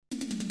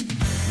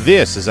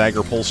This is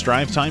AgriPulse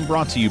Drive Time,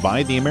 brought to you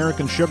by the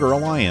American Sugar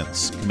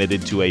Alliance,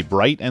 committed to a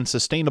bright and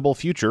sustainable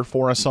future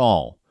for us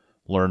all.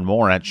 Learn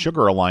more at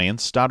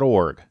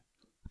sugaralliance.org.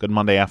 Good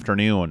Monday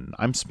afternoon.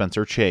 I'm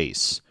Spencer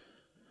Chase.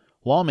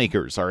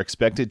 Lawmakers are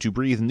expected to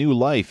breathe new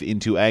life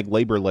into ag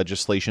labor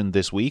legislation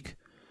this week.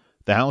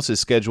 The House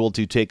is scheduled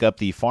to take up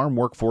the Farm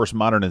Workforce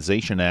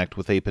Modernization Act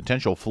with a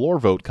potential floor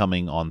vote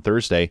coming on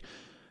Thursday.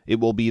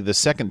 It will be the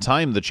second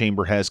time the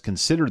chamber has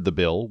considered the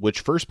bill, which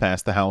first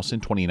passed the House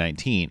in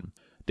 2019.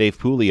 Dave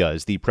Puglia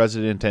is the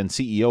president and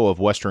CEO of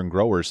Western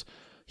Growers.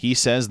 He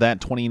says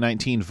that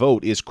 2019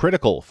 vote is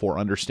critical for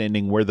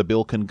understanding where the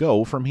bill can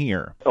go from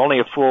here. Only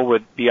a fool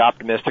would be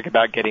optimistic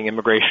about getting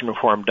immigration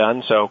reform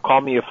done, so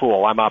call me a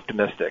fool. I'm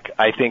optimistic.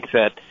 I think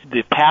that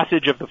the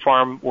passage of the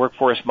Farm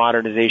Workforce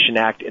Modernization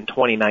Act in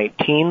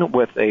 2019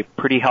 with a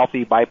pretty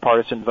healthy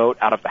bipartisan vote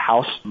out of the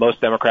House,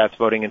 most Democrats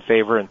voting in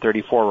favor and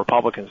 34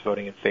 Republicans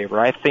voting in favor,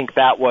 I think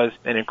that was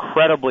an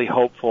incredibly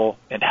hopeful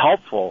and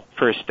helpful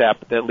first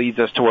step that leads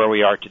us to where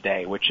we are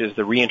today, which is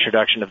the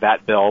reintroduction of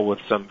that bill with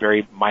some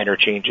very minor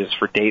changes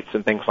for dates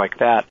and things like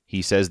that.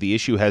 He says the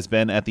issue has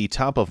been at the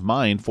top of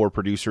mind for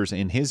producers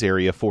in his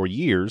area for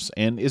years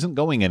and isn't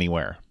going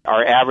anywhere.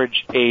 Our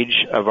average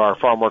age of our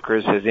farm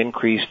workers has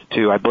increased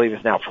to, I believe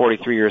it's now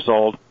 43 years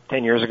old.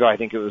 10 years ago, I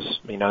think it was,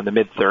 in the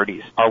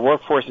mid-30s. Our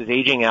workforce is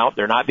aging out.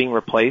 They're not being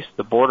replaced.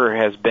 The border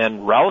has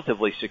been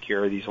relatively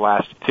secure these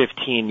last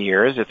 15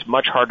 years. It's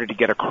much harder to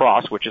get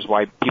across, which is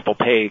why people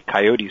pay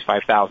coyotes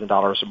 $5,000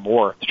 or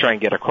more to try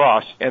and get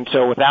across. And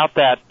so without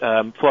that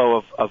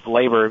flow of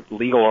labor,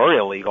 legal or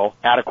illegal,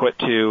 adequate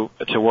to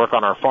work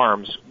on our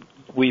farms,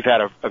 we've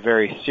had a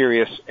very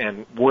serious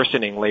and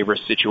worsening labor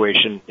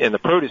situation in the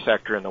produce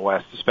sector in the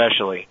West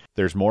especially.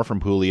 There's more from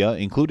Puglia,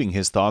 including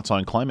his thoughts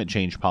on climate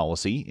change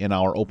policy, in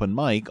our open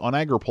mic on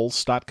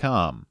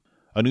agripulse.com.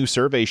 A new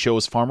survey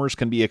shows farmers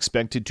can be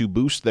expected to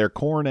boost their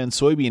corn and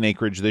soybean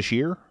acreage this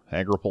year.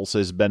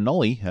 AgriPulse's Ben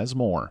Nully has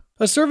more.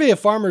 A survey of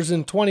farmers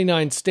in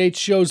 29 states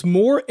shows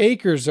more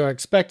acres are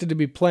expected to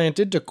be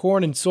planted to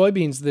corn and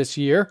soybeans this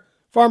year.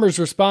 Farmers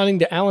responding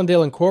to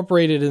Allendale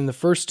Incorporated in the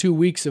first 2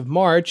 weeks of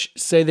March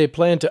say they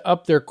plan to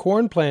up their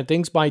corn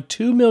plantings by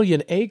 2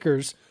 million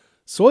acres.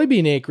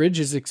 Soybean acreage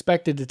is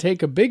expected to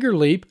take a bigger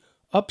leap,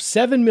 up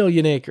 7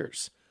 million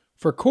acres.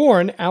 For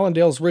corn,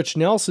 Allendale's Rich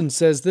Nelson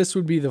says this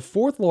would be the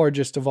fourth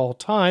largest of all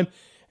time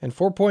and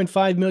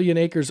 4.5 million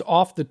acres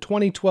off the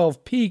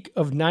 2012 peak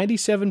of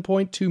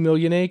 97.2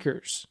 million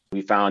acres.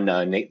 We found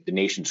the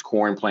nation's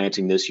corn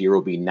planting this year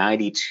will be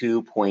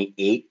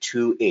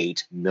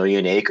 92.828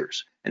 million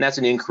acres. And that's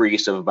an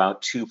increase of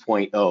about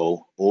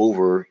 2.0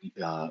 over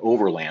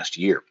last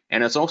year.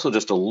 And it's also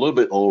just a little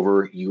bit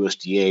over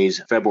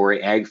USDA's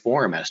February Ag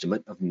Forum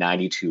estimate of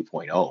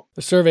 92.0.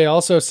 The survey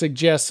also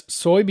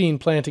suggests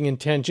soybean planting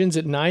intentions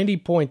at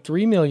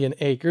 90.3 million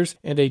acres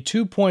and a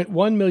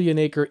 2.1 million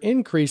acre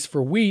increase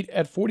for wheat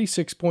at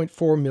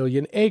 46.4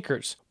 million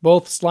acres,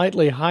 both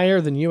slightly higher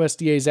than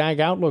USDA's Ag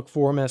Outlook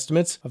Forum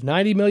estimates of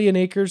 90 million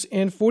acres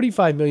and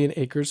 45 million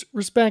acres,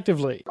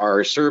 respectively.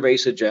 Our survey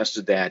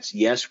suggested that,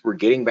 yes, we're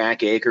getting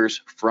back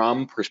acres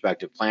from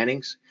prospective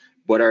plantings,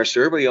 but our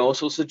survey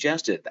also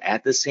suggested that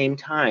at the same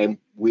time,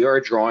 we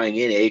are drawing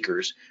in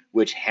acres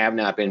which have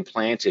not been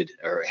planted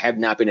or have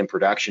not been in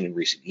production in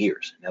recent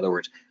years. In other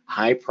words,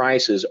 high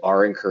prices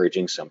are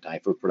encouraging some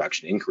type of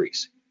production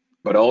increase.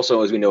 But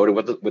also, as we noted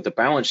with the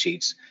balance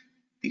sheets,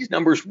 these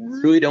numbers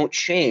really don't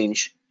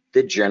change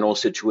the general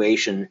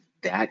situation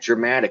that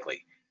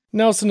dramatically.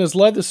 Nelson has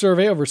led the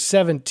survey over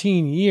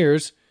 17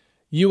 years.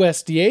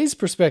 USDA's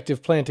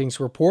prospective plantings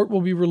report will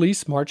be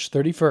released March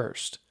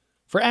 31st.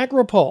 For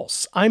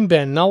AgriPulse, I'm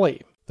Ben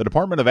Nully. The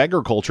Department of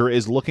Agriculture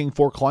is looking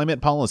for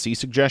climate policy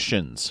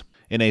suggestions.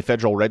 In a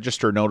Federal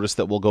Register notice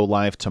that will go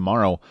live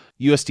tomorrow,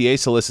 USDA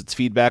solicits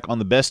feedback on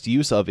the best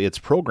use of its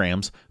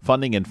programs,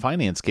 funding and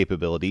finance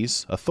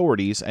capabilities,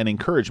 authorities, and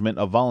encouragement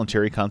of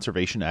voluntary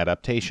conservation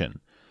adaptation.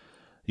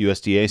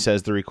 USDA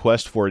says the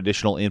request for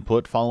additional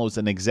input follows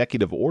an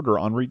executive order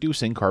on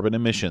reducing carbon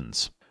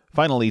emissions.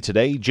 Finally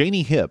today,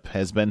 Janie Hipp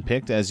has been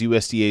picked as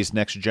USDA's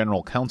next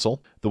general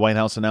counsel. The White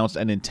House announced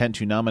an intent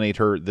to nominate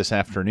her this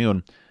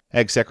afternoon.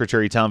 Ag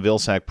Secretary Tom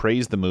Vilsack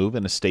praised the move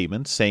in a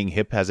statement, saying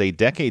Hipp has a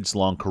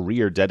decades-long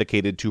career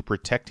dedicated to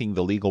protecting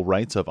the legal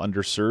rights of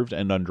underserved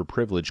and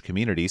underprivileged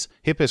communities.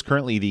 Hipp is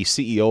currently the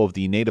CEO of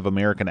the Native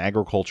American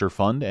Agriculture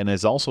Fund and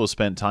has also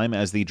spent time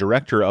as the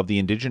director of the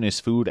Indigenous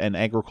Food and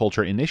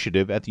Agriculture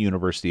Initiative at the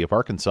University of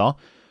Arkansas.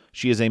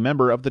 She is a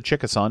member of the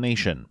Chickasaw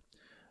Nation.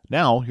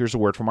 Now, here's a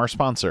word from our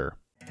sponsor.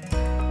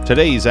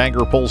 Today's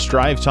AgriPulse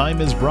Drive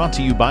Time is brought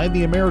to you by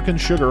the American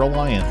Sugar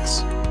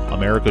Alliance.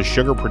 America's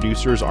sugar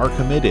producers are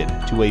committed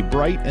to a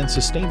bright and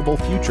sustainable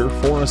future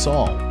for us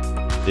all.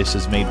 This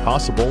is made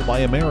possible by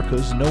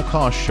America's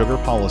no-cost sugar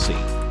policy.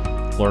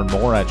 Learn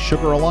more at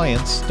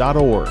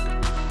sugaralliance.org.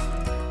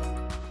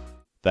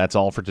 That's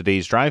all for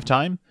today's Drive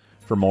Time.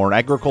 For more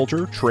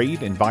agriculture,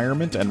 trade,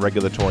 environment, and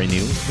regulatory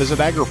news, visit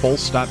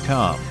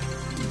agripulse.com.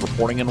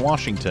 Reporting in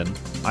Washington,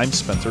 I'm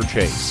Spencer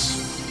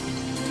Chase.